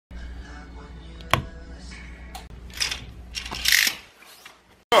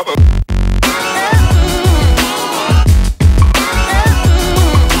Good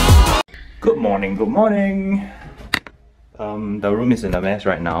morning, good morning. The room is in a mess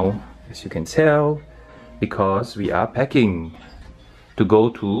right now, as you can tell, because we are packing to go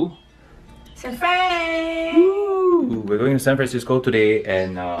to San Fran. Woo! We're going to San Francisco today,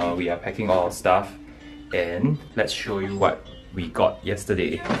 and we are packing all our stuff. And let's show you what we got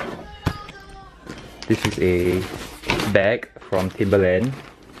yesterday. This is a bag from Timberland,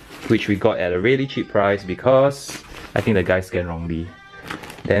 which we got at a really cheap price because I think the guy scanned wrongly.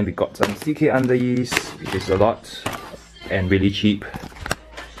 Then we got some CK underease, which is a lot and really cheap.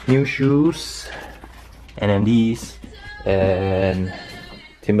 New shoes, and then these, and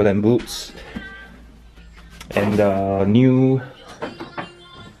Timberland boots, and the new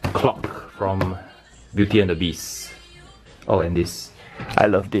clock from Beauty and the Beast. Oh, and this. I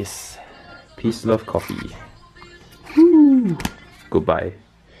love this. Peace, love, coffee. Woo! Goodbye.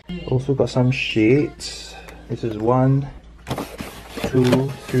 Also got some shades. This is 1, 2,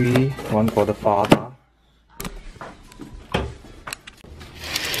 3. One for the father.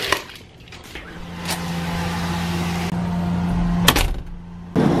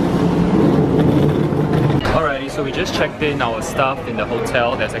 Alrighty, so we just checked in our stuff in the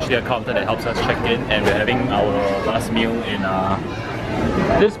hotel. There's actually a counter that helps us check in, and we're having our last meal in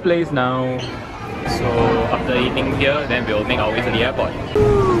this place now. So after eating here, then we'll make our way to the airport. So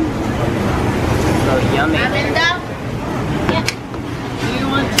yummy.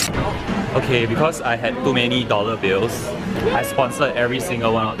 Okay, because I had too many dollar bills, I sponsored every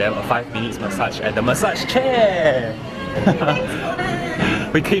single one of them a 5 minutes massage at the massage chair.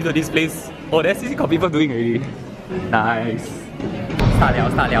 We came to this place. Oh, there's got people doing already. Nice. Start 了.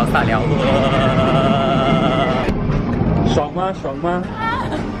 爽吗？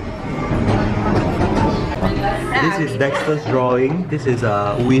 This is Dexter's drawing. This is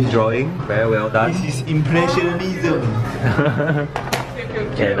Ui's drawing. Very well done. This is impressionism.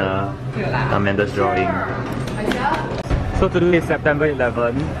 And Amanda's drawing. So today is September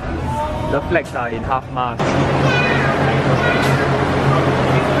 11. The flags are in half mast.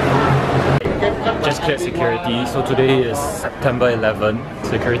 Just cleared security. So today is September 11.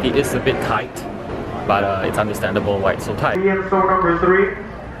 Security is a bit tight, but it's understandable why it's so tight. Episode number 3.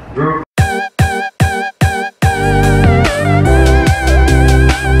 Group.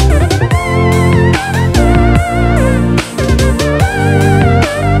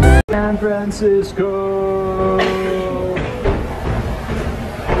 San Francisco!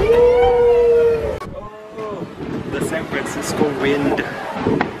 Oh, the San Francisco wind.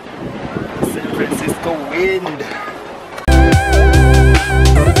 San Francisco wind.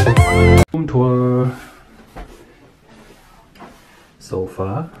 Room tour.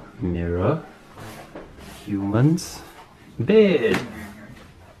 Sofa, mirror, humans, bed.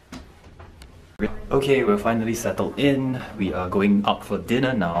 Okay, we're finally settled in. We are going out for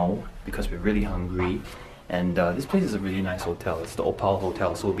dinner now because we're really hungry. And this place is a really nice hotel. It's the Opal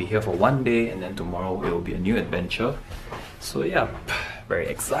Hotel. So we'll be here for one day, and then tomorrow it will be a new adventure. So yeah, very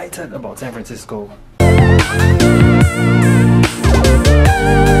excited about San Francisco.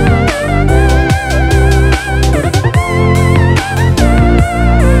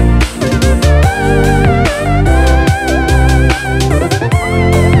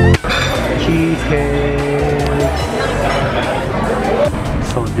 Cheesecake.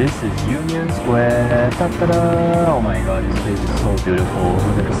 So this is Union Square. Ta-da! Oh my god, this place is so beautiful.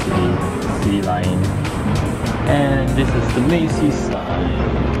 Look at the city line. And this is the Macy's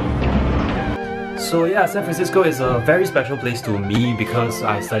sign. So yeah, San Francisco is a very special place to me because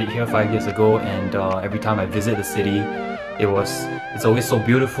I studied here 5 years ago, and every time I visit the city, it's always so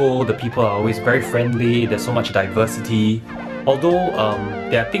beautiful. The people are always very friendly. There's so much diversity. Although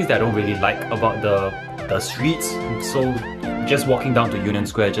there are things that I don't really like about the streets. So just walking down to Union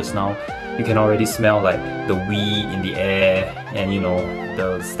Square just now, you can already smell like the weed in the air, and you know,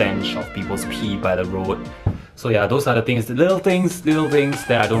 the stench of people's pee by the road. So yeah, those are the things, the little things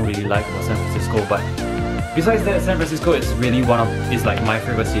that I don't really like about San Francisco. But besides that, San Francisco is really is like my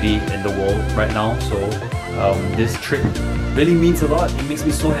favorite city in the world right now. So this trip really means a lot. It makes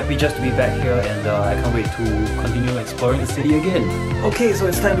me so happy just to be back here, and I can't wait to continue exploring the city again. Okay, so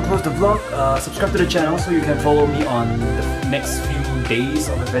it's time to close the vlog. Subscribe to the channel so you can follow me on the next few days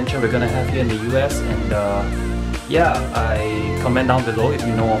of adventure we're gonna have here in the US. And yeah, comment down below if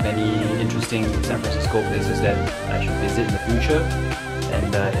you know of any interesting San Francisco places that I should visit in the future.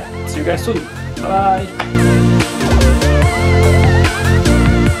 And yeah, see you guys soon. Bye!